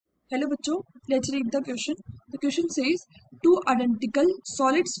Hello बच्चों, let's read the question. The question says two identical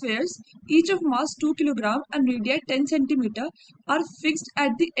solid spheres, each of mass 2 kg and radii 10 cm, are fixed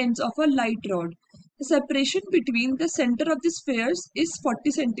at the ends of a light rod. The separation between the center of the spheres is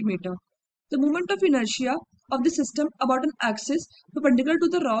 40 cm. The moment of inertia of the system about an axis perpendicular to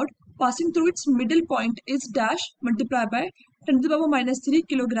the rod passing through its middle point is dash multiplied by 10 to the power minus 3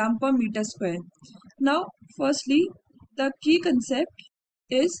 kg per meter square. Now, firstly, the key concept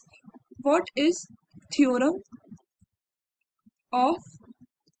is what is theorem of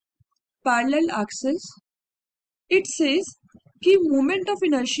parallel axis. It says कि moment of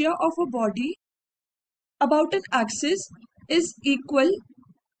inertia of a body about an axis is equal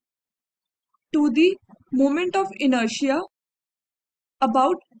to the moment of inertia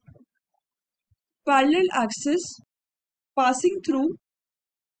about parallel axis passing through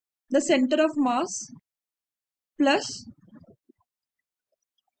the center of mass plus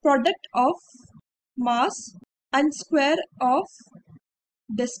product of mass and square of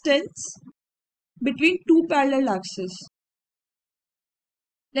distance between two parallel axes.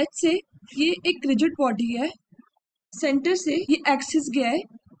 Let's say ये एक rigid body है, centre से ये axis गया है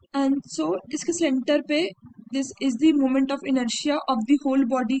and so इसके centre पे this is the moment of inertia of the whole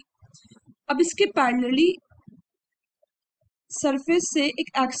body. अब इसके पैरेलली सरफेस से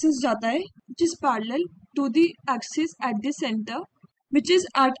एक एक्सिस जाता है which is parallel to the axis at the centre which is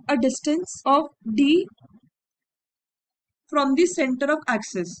at a distance of d from the centre of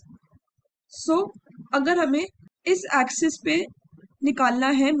axis. सो अगर हमें इस axis पे निकालना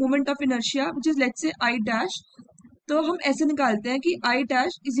है moment of inertia which is let's say I dash, तो हम ऐसे निकालते हैं कि I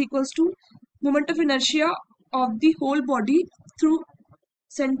dash is equals to moment of inertia of the whole body through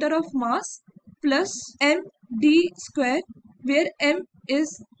centre of mass plus M D square where M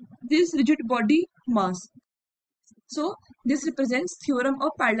is this rigid body mass. So this represents theorem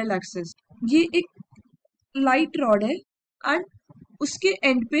of parallel axis. ये एक light rod है and उसके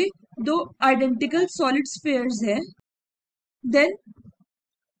and पे दो identical solid spheres है. Then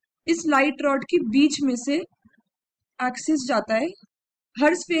इस light rod के बीच में से एक्सिस जाता है.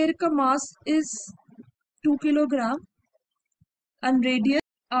 हर स्फीयर का mass is 2 kilogram and radius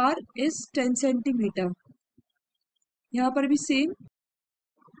r is 10 centimetre. यहाँ पर भी सेम.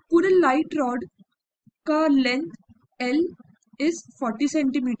 पूरे लाइट रॉड का लेंथ l इज 40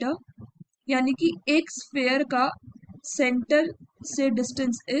 सेंटीमीटर, यानी कि एक स्फीयर का सेंटर से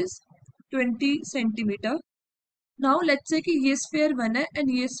distance is 20 centimetre. Now let's say कि ये स्फीयर 1 है एंड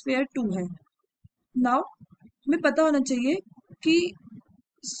ये स्फीयर 2 है. नाउ हमें पता होना चाहिए कि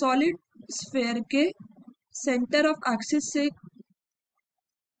सॉलिड स्फीयर के सेंटर ऑफ एक्सिस से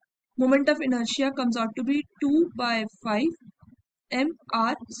moment of inertia comes out to be 2/5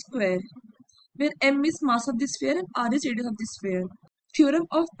 mr square, where m is mass of the sphere and r is radius of the sphere. Theorem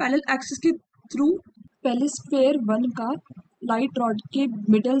of parallel axis के through पहले sphere 1 का light rod के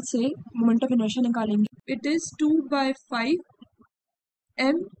middle से moment of inertia निकालेंगे. It is 2/5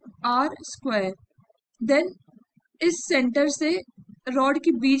 mr square. Then इस centre से rod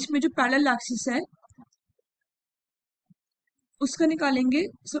के बीच में जो पैरेलल एक्सिस है उसका निकालेंगे.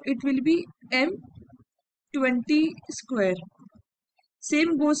 So it will be m20 square. Same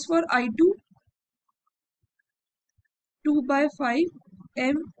goes for I2, 2/5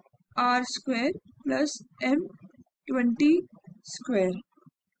 mr square plus m20 square.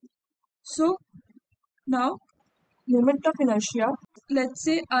 So now moment of inertia let's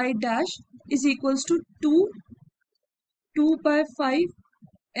say I dash is equals to 2/5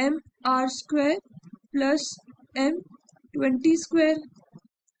 mr square plus m20 square.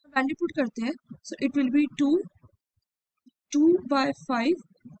 Value put करते हैं. So it will be 2/5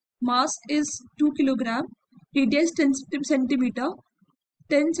 mass is 2 kilogram, radius 10 centimetre.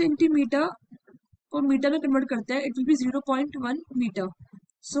 10 centimetre को metre में convert करते हैं. It will be 0.1 metre.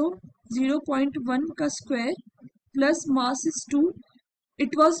 सो 0.1 का square plus mass is 2.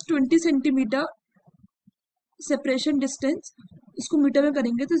 It was 20 centimetre separation distance, इसको metre में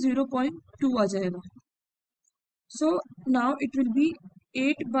करेंगे तो 0.2 आ जाएगा. So now it will be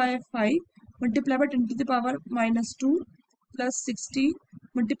 8/5 multiply by 10 to the power minus 2 plus 60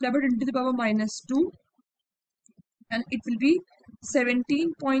 multiplied by 10 to the power minus 2 and it will be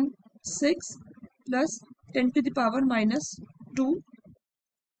 17.6 plus 10 to the power minus 2.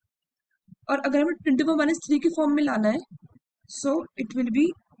 और अगर हमें 10 to the power minus 3 के form में लाना है so it will be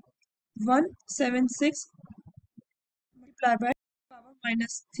 176 multiplied by power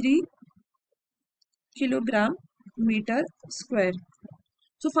minus 3 kilogram metre square.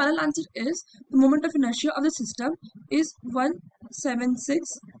 So final answer is the moment of inertia of the system is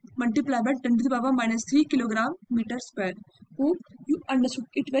 176 multiplied by 10 to the power minus 3 kilogram meter square. Hope you understood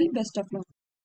it well. Best of luck.